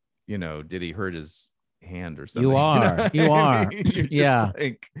 you know, did he hurt his hand or something? You are. You are.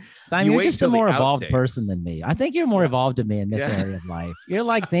 Like, Simon, you're just a more evolved person than me. I think you're more evolved than me in this area of life. You're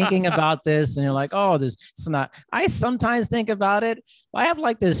like thinking about this, and you're like, oh, it's not. I sometimes think about it. I have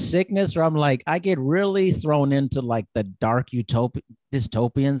like this sickness where I'm like, I get really thrown into like the dark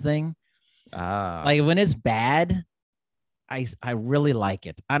dystopian thing. Like when it's bad, I really like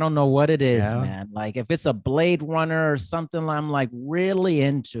it. I don't know what it is, man. Like if it's a Blade Runner or something, I'm like really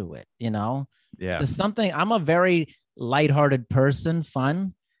into it, you know? Yeah. There's something, I'm a very lighthearted person,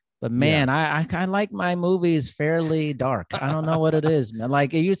 fun, but man, I like my movies fairly dark. I don't know what it is, man.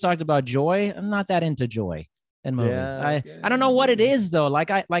 Like you talked about joy. I'm not that into joy in movies. I don't know what it is though. Like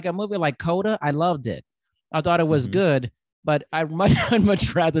a movie like Coda, I loved it. I thought it was good, but I'd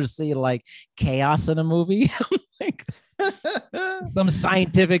much rather see like chaos in a movie. Like some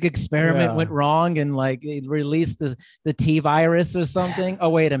scientific experiment went wrong and like it released the T virus or something. Oh,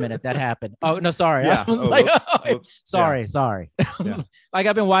 wait a minute. That happened. Oh, no, sorry. Yeah. Sorry. Like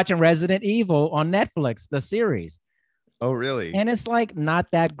I've been watching Resident Evil on Netflix, the series. Oh, really? And it's like not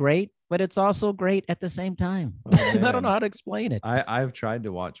that great, but it's also great at the same time. I don't know how to explain it. I've tried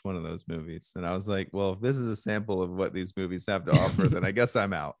to watch one of those movies and I was like, well, if this is a sample of what these movies have to offer, then I guess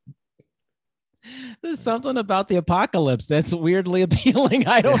I'm out. There's something about the apocalypse that's weirdly appealing.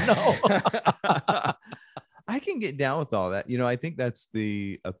 I don't know. I can get down with all that. You know, I think that's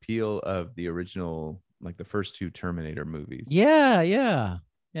the appeal of the original, like the first two Terminator movies. Yeah. You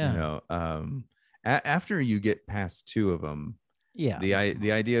know, after you get past two of them, the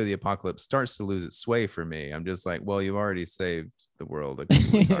idea of the apocalypse starts to lose its sway for me. I'm just like, well, you've already saved the world a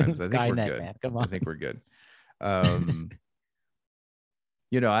couple of times. I think we're good. Man. Come on. I think we're good.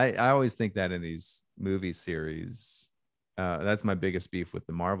 You know, I always think that in these movie series, That's my biggest beef with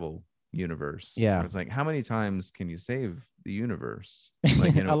the Marvel universe. Yeah. It's like, how many times can you save the universe?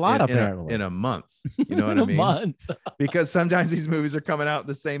 Like a lot apparently. in a month. You know what I mean? Month. Because sometimes these movies are coming out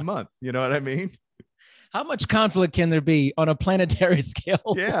the same month. You know what I mean? How much conflict can there be on a planetary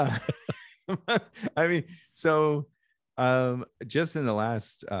scale? Yeah. I mean, so just in the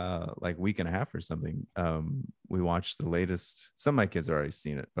last like week and a half or something, we watched the latest. Some of my kids have already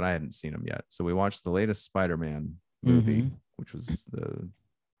seen it, but I hadn't seen them yet. So we watched the latest Spider-Man movie, which was the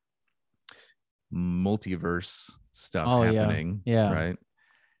multiverse stuff happening. Yeah. Right.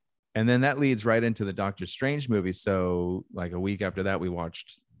 And then that leads right into the Doctor Strange movie. So like a week after that, we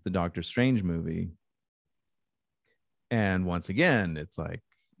watched the Doctor Strange movie. And once again, it's like,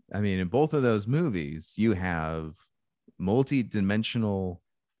 I mean, in both of those movies, you have multi-dimensional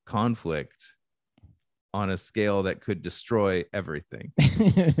conflict on a scale that could destroy everything.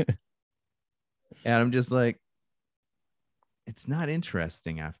 And I'm just like, it's not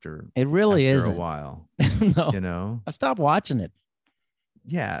interesting after it really is a while. No, you know, I stopped watching it.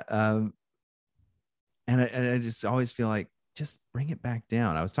 Yeah. And I just always feel like, just bring it back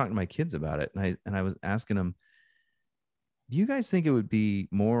down. I was talking to my kids about it, and I was asking them, do you guys think it would be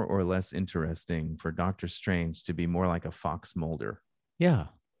more or less interesting for Doctor Strange to be more like a Fox Mulder? Yeah.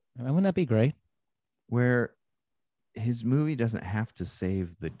 Wouldn't that be great? Where his movie doesn't have to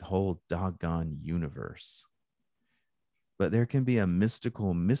save the whole doggone universe, but there can be a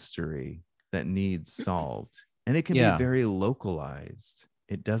mystical mystery that needs solved, and it can be very localized.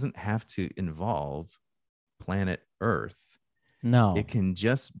 It doesn't have to involve planet Earth. No. It can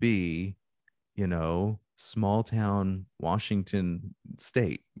just be, you know, small town Washington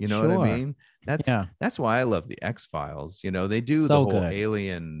state. You know what I mean? That's why I love the X-Files. You know, they do the whole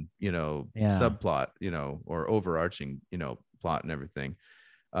alien, you know, subplot, you know, or overarching, you know, plot and everything.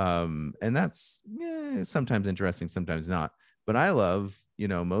 And that's sometimes interesting, sometimes not. But I love, you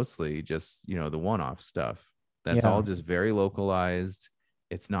know, mostly just, you know, the one-off stuff. That's all just very localized.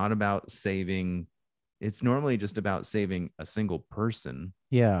 It's not about saving. It's normally just about saving a single person.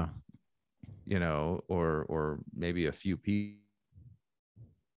 Yeah. You know, or maybe a few people,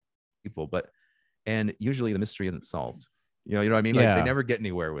 and usually the mystery isn't solved. You know what I mean? Like they never get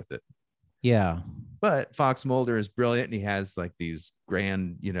anywhere with it. Yeah. But Fox Mulder is brilliant, and he has like these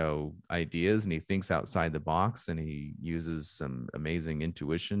grand, you know, ideas, and he thinks outside the box, and he uses some amazing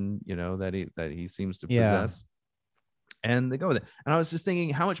intuition, you know, that he seems to possess. And they go with it. And I was just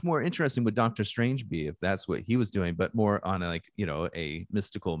thinking, how much more interesting would Doctor Strange be if that's what he was doing, but more on like, you know, a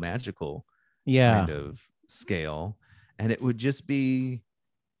mystical, magical kind of scale. And it would just be,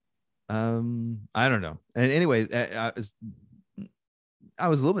 I don't know. And anyway, I was a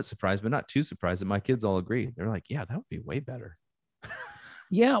little bit surprised, but not too surprised that my kids all agreed. They're like, yeah, that would be way better.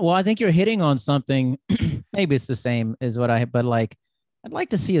 Yeah. Well, I think you're hitting on something. Maybe it's the same as but like, I'd like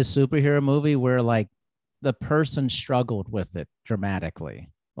to see a superhero movie where like the person struggled with it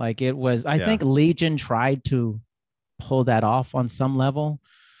dramatically. Like it was, I think Legion tried to pull that off on some level.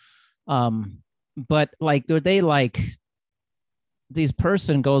 But like, they like, this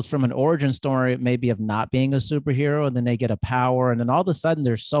person goes from an origin story, maybe of not being a superhero, and then they get a power, and then all of a sudden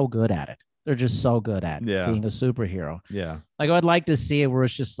they're so good at it. They're just so good at being a superhero. Yeah. Like I'd like to see it where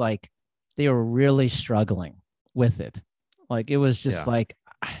it's just like, they were really struggling with it. Like, it was just like,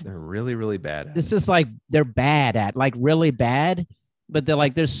 they're really, really bad at this is like, they're bad at, like really bad, but they're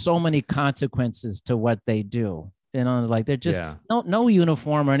like, there's so many consequences to what they do. You know, like they're just no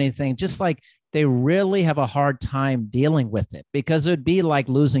uniform or anything. Just like they really have a hard time dealing with it, because it would be like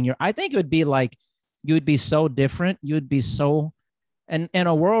losing I think it would be like, you would be so different. You'd be so, and in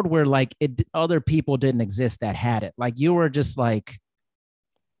a world where like other people didn't exist that had it, like you were just like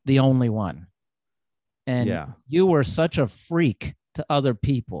the only one. And you were such a freak to other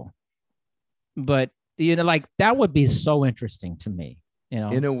people. But, you know, like that would be so interesting to me, you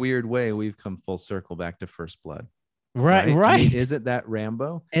know. In a weird way, we've come full circle back to First Blood. Right. I mean, isn't that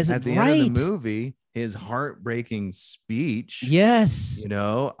Rambo? At the end of the movie, his heartbreaking speech. Yes. You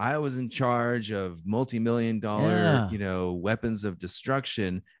know, I was in charge of multi-million-dollar, you know, weapons of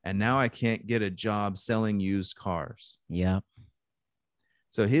destruction, and now I can't get a job selling used cars. Yeah.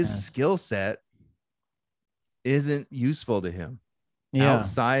 So his skill set isn't useful to him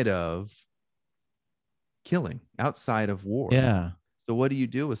outside of killing, outside of war. Yeah. So what do you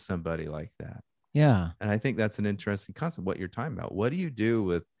do with somebody like that? Yeah. And I think that's an interesting concept, what you're talking about. What do you do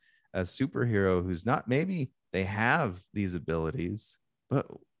with a superhero who's not, maybe they have these abilities, but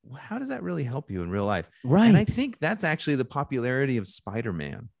how does that really help you in real life? Right. And I think that's actually the popularity of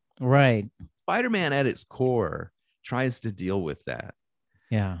Spider-Man. Right. Spider-Man at its core tries to deal with that.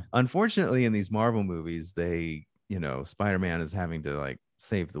 Yeah. Unfortunately, in these Marvel movies, they Spider-Man is having to like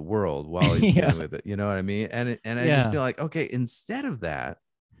save the world while he's dealing with it. You know what I mean? And I just feel like, okay, instead of that,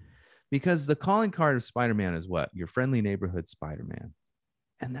 because the calling card of Spider-Man is what? Your friendly neighborhood Spider-Man.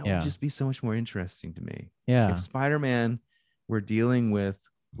 And that would just be so much more interesting to me. Yeah. If Spider-Man were dealing with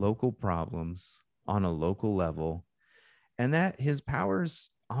local problems on a local level, and that his powers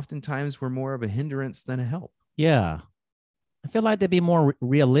oftentimes were more of a hindrance than a help. Yeah. I feel like they'd be more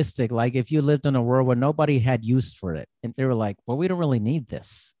realistic. Like if you lived in a world where nobody had use for it and they were like, well, we don't really need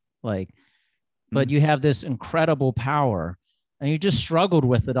this. Like, but you have this incredible power and you just struggled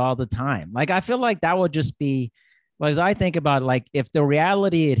with it all the time. Like, I feel like that would just be, like, as I think about, like, if the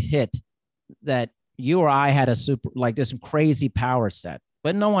reality had hit that you or I had a super, like this crazy power set,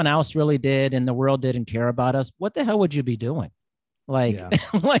 but no one else really did, and the world didn't care about us, what the hell would you be doing? Like,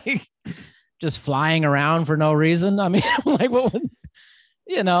 like just flying around for no reason? I mean, like, what would,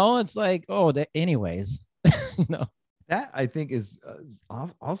 it's like, anyways, That I think is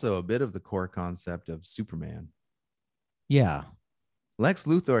also a bit of the core concept of Superman. Yeah. Lex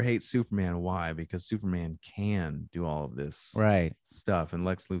Luthor hates Superman. Why? Because Superman can do all of this stuff. And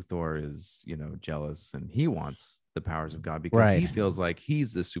Lex Luthor is, jealous, and he wants the powers of God because he feels like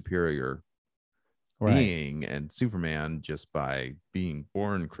he's the superior being, and Superman, just by being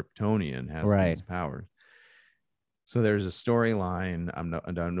born Kryptonian, has these powers. So there's a storyline,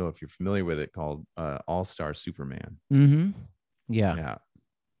 I don't know if you're familiar with it, called All-Star Superman. Mm-hmm. Yeah.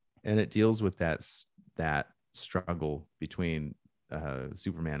 And it deals with that struggle between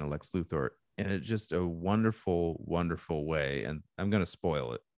Superman and Lex Luthor, and it's just a wonderful, wonderful way. And I'm going to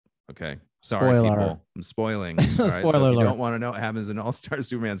spoil it. Okay. Sorry, people. I'm spoiling. All right? Spoiler so if alert. you don't want to know what happens in All-Star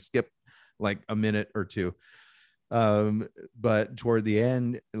Superman, skip like a minute or two. But toward the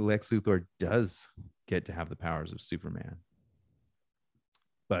end, Lex Luthor does get to have the powers of Superman.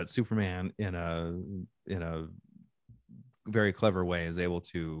 But Superman, in a very clever way, is able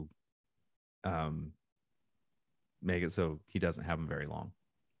to make it so he doesn't have them very long.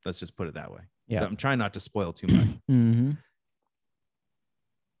 Let's just put it that way. Yeah. But I'm trying not to spoil too much. Mm-hmm.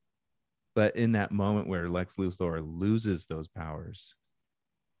 But in that moment where Lex Luthor loses those powers,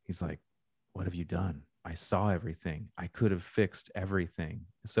 he's like, what have you done? I saw everything. I could have fixed everything.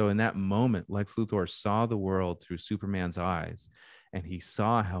 So in that moment, Lex Luthor saw the world through Superman's eyes, and he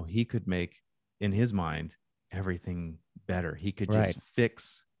saw how he could make, in his mind, everything better. He could just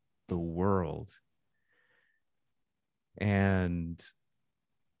fix the world. And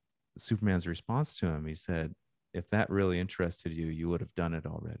Superman's response to him, he said, if that really interested you, you would have done it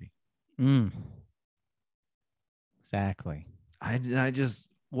already. Exactly. I just,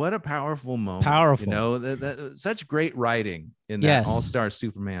 what a powerful moment. Powerful. Such great writing in that All-Star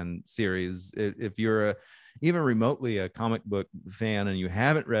Superman series. If you're even remotely a comic book fan and you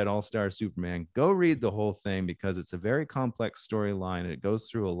haven't read All-Star Superman, go read the whole thing, because it's a very complex storyline. It goes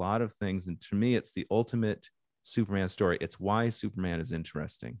through a lot of things. And to me, it's the ultimate Superman story. It's why Superman is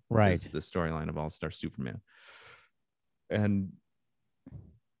interesting. It's the storyline of All-Star Superman. And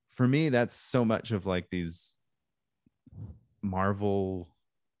for me, that's so much of like these Marvel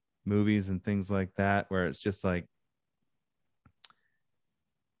movies and things like that, where it's just like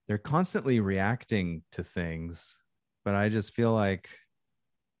they're constantly reacting to things. But I just feel like,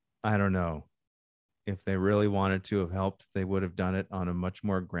 I don't know, if they really wanted to have helped, they would have done it on a much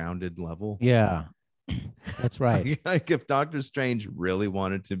more grounded level. Yeah. That's right. Like if Doctor Strange really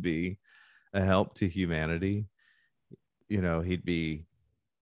wanted to be a help to humanity, he'd be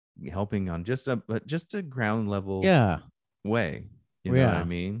helping on just a ground level way. You know what I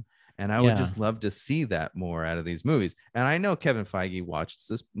mean? And I would just love to see that more out of these movies. And I know Kevin Feige watches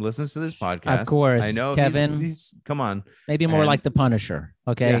this, listens to this podcast. Of course. I know Kevin. He's come on. Maybe more like the Punisher.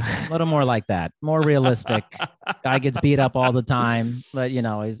 Okay. A little more like that. More realistic. Guy gets beat up all the time. But, he's,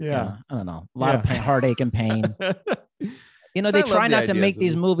 I don't know, a lot of pain, heartache and pain. They try not to make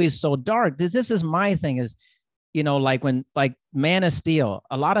these movies so dark. This is my thing is, like when, like Man of Steel,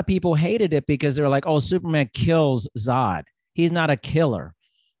 a lot of people hated it because they're like, oh, Superman kills Zod. He's not a killer.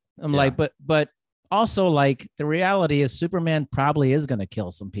 I'm like, but also, like, the reality is Superman probably is going to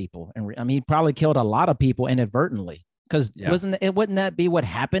kill some people. And I mean, he probably killed a lot of people inadvertently, because wouldn't that be what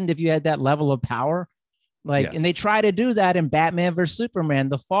happened if you had that level of power? Like, and they try to do that in Batman versus Superman,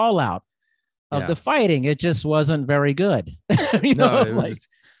 the fallout of the fighting. It just wasn't very good.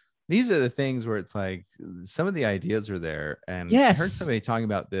 These are the things where it's like some of the ideas are there. And I heard somebody talking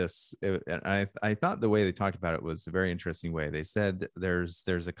about this, and I thought the way they talked about it was a very interesting way. They said there's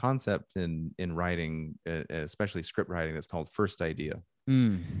a concept in writing, especially script writing, that's called first idea.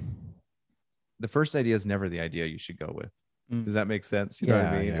 The first idea is never the idea you should go with. Does that make sense? You know what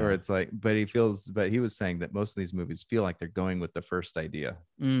I mean? Or it's like, but he was saying that most of these movies feel like they're going with the first idea.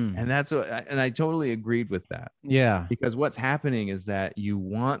 And that's what, and I totally agreed with that. Yeah. Because what's happening is that you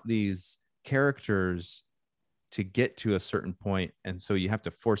want these characters to get to a certain point, and so you have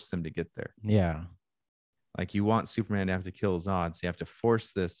to force them to get there. Yeah. Like you want Superman to have to kill Zod, so you have to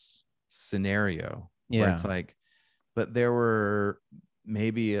force this scenario where it's like, but there were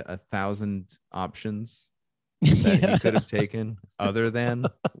maybe 1,000 options that you could have taken other than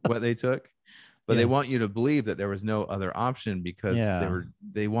what they took, but they want you to believe that there was no other option because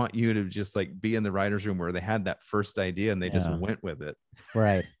they want you to just like be in the writer's room where they had that first idea and they just went with it.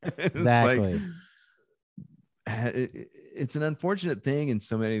 Right. Exactly. It's an unfortunate thing in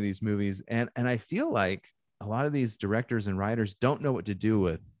so many of these movies, and I feel like a lot of these directors and writers don't know what to do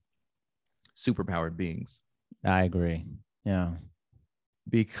with superpowered beings. I agree. Yeah.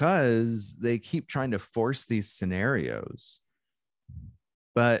 Because they keep trying to force these scenarios.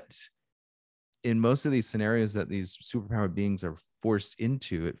 But in most of these scenarios that these superpowered beings are forced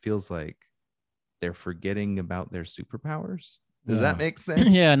into, it feels like they're forgetting about their superpowers. Does that make sense?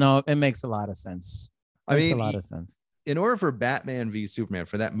 Yeah, no, it makes a lot of sense. I mean, a lot of sense. In order for Batman v Superman,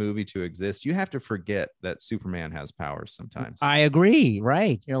 for that movie to exist, you have to forget that Superman has powers sometimes. I agree.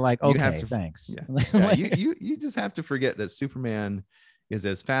 Right. You're like, okay, thanks. You just have to forget that Superman is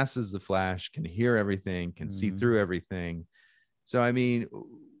as fast as the Flash, can hear everything, can see through everything. So, I mean,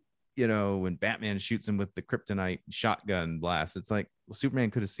 you know, when Batman shoots him with the kryptonite shotgun blast, it's like, well, Superman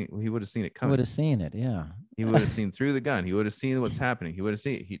could have seen, he would have seen it coming. Would have seen it. Yeah. He would have seen through the gun. He would have seen what's happening. He would have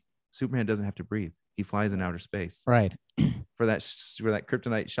seen it. Superman doesn't have to breathe. He flies in outer space. Right. For that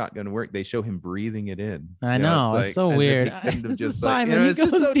kryptonite shotgun to work, they show him breathing it in. I know. It's so weird. It's just so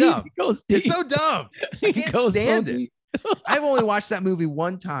dumb. It's so dumb. I can't stand it. I've only watched that movie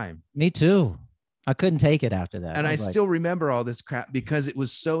one time. Me too. I couldn't take it after that. And I still remember all this crap because it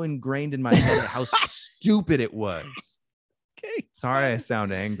was so ingrained in my head how stupid it was. Okay. Sorry, I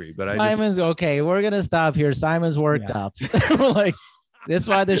sound angry, but Simon's okay. We're gonna stop here. Simon's worked up. We're like, this is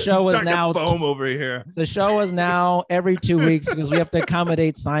why the show was now foam over here. The show is now every 2 weeks because we have to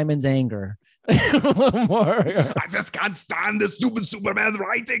accommodate Simon's anger. I just can't stand this stupid Superman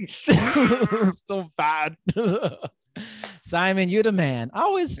writing. So bad. Simon, you the man.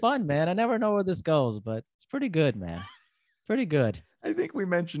 Always fun, man. I never know where this goes, but it's pretty good, man. Pretty good. I think we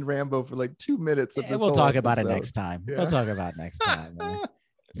mentioned Rambo for like 2 minutes. We'll talk about it next time. Yeah. We'll talk about it next time, man.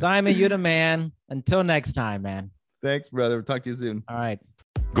 Simon, you the man. Until next time, man. Thanks, brother. We'll talk to you soon. All right.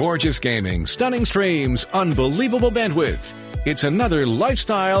 Gorgeous gaming, stunning streams, unbelievable bandwidth. It's another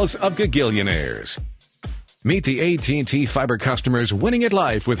Lifestyles of Gagillionaires. Meet the AT&T Fiber customers winning at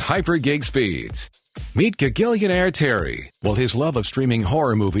life with hyper gig speeds. Meet Gagillionaire Terry. While his love of streaming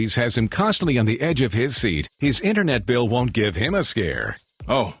horror movies has him constantly on the edge of his seat, his internet bill won't give him a scare.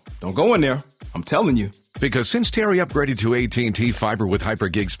 Oh, don't go in there. I'm telling you. Because since Terry upgraded to AT&T Fiber with hyper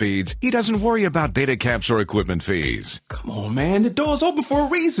gig speeds, he doesn't worry about data caps or equipment fees. Come on, man. The door's open for a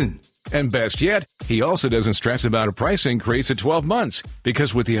reason. And best yet, he also doesn't stress about a price increase at 12 months,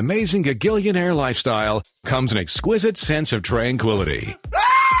 because with the amazing Gagillionaire lifestyle comes an exquisite sense of tranquility.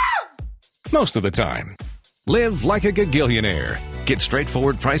 Most of the time. Live like a Gagillionaire. Get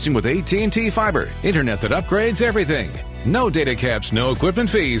straightforward pricing with AT&T Fiber. Internet that upgrades everything. No data caps, no equipment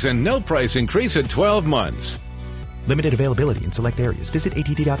fees, and no price increase at 12 months. Limited availability in select areas. Visit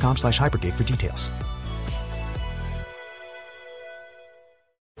att.com/hypergig for details.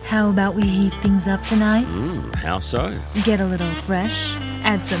 How about we heat things up tonight? How so? Get a little fresh,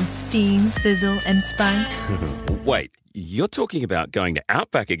 add some steam, sizzle, and spice. Wait, you're talking about going to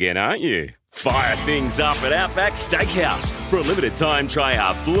Outback again, aren't you? Fire things up at Outback Steakhouse. For a limited time, try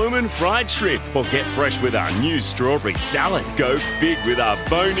our bloomin' fried shrimp or get fresh with our new strawberry salad. Go big with our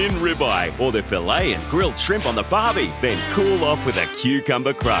bone-in ribeye or the filet and grilled shrimp on the barbie. Then cool off with a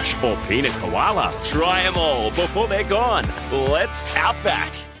cucumber crush or pina koala. Try them all before they're gone. Let's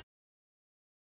Outback.